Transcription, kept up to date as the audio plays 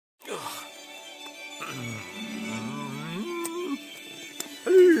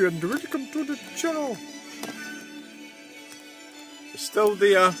Hey, and welcome to the channel. It's still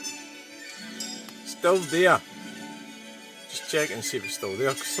there. Still there. Just check and see if it's still there,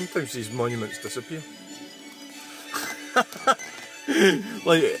 because sometimes these monuments disappear.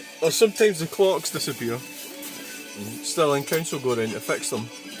 Like, or sometimes the clocks disappear. And Stirling Council go around to fix them.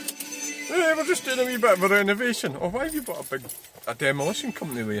 Hey, we're just doing a wee bit of a renovation. Oh, why have you got a demolition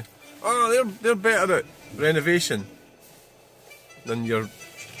company with you? Oh, they're better at renovation than your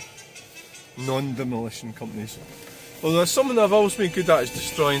non-demolition companies. Well, there's something I've always been good at is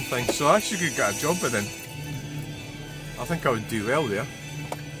destroying things, so I actually could get a job with them. I think I would do well there.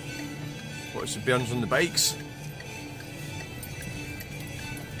 Watch the burns on the bikes.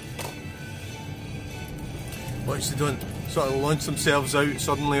 Watch they don't sort of launch themselves out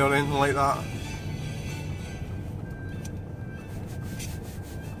suddenly or anything like that.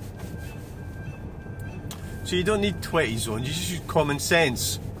 So you don't need 20 zones, you just use common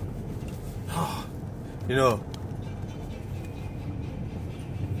sense. You know.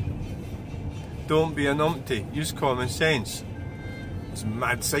 Don't be a numpty, use common sense. There's a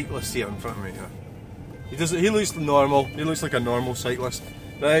mad cyclist here in front of me. He looks normal, he looks like a normal cyclist.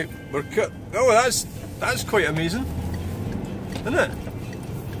 Right, we're cut. Oh, that's quite amazing, isn't it?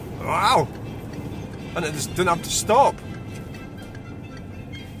 Wow! And it just didn't have to stop.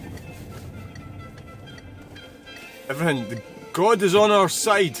 Everything, the God is on our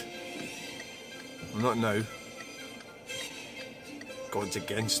side. Not now. God's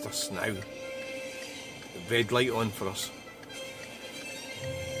against us now. The red light on for us.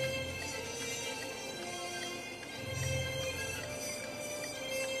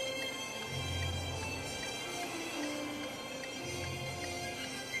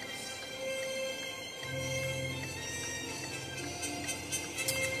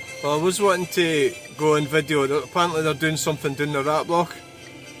 Well, I was wanting to go on video. Apparently they're doing something down the rat block.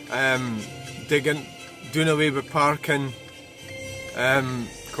 Doing away with parking,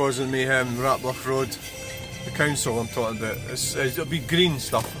 causing mayhem, Rat Block Road. The council I'm talking about. It'll be green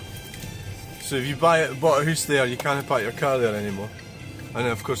stuff. So if you bought a house there, you can't park your car there anymore. And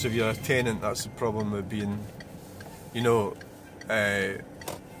of course if you're a tenant, that's the problem with being, you know, the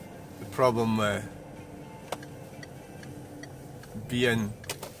problem with being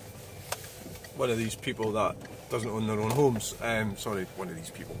one of these people that doesn't own their own homes. Sorry, one of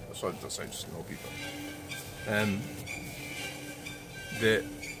these people. Sorry, that sounds snobby, but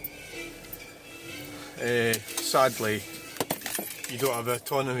sadly, you don't have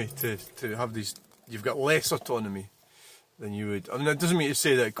autonomy to have these. You've got less autonomy than you would. I mean, it doesn't mean to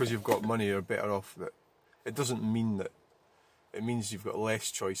say that because you've got money you're better off. That it doesn't mean that. It means you've got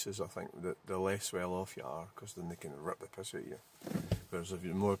less choices. I think that the less well off you are, because then they can rip the piss out of you. Whereas if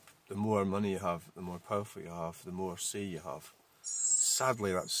the more money you have, the more powerful you have, the more say you have.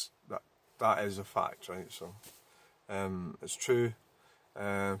 Sadly, that is a fact, right? So it's true.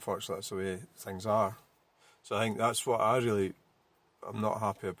 Unfortunately, that's the way things are. So I think that's what I'm not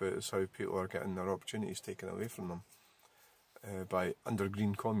happy about, is how people are getting their opportunities taken away from them by under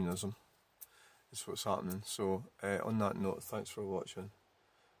green communism. Is what's happening. So on that note, thanks for watching,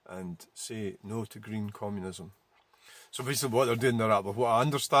 and say no to green communism. So basically what they're doing there, but what I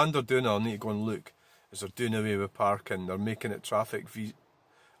understand they're doing, I'll need to go and look, is they're doing away with parking. They're making it a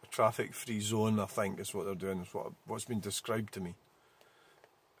traffic-free zone, I think, is what they're doing, is what's been described to me.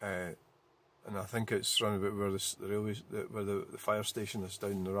 And I think it's around about where the fire station is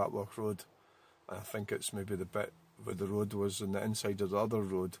down the Rat Block Road. And I think it's maybe the bit where the road was on the inside of the other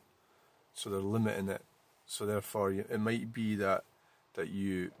road. So they're limiting it. So therefore, it might be that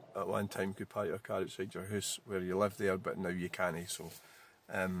you at one time could park your car outside your house where you live there, but now you can't. So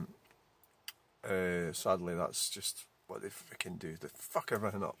sadly, that's just what they freaking do. They fuck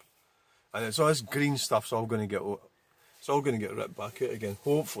everything up, and it's all this green stuff's all going to get. It's all going to get ripped back out again,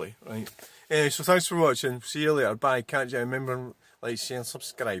 hopefully, right? Anyway, so thanks for watching. See you later. Bye. Can't you remember, like, share, and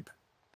subscribe.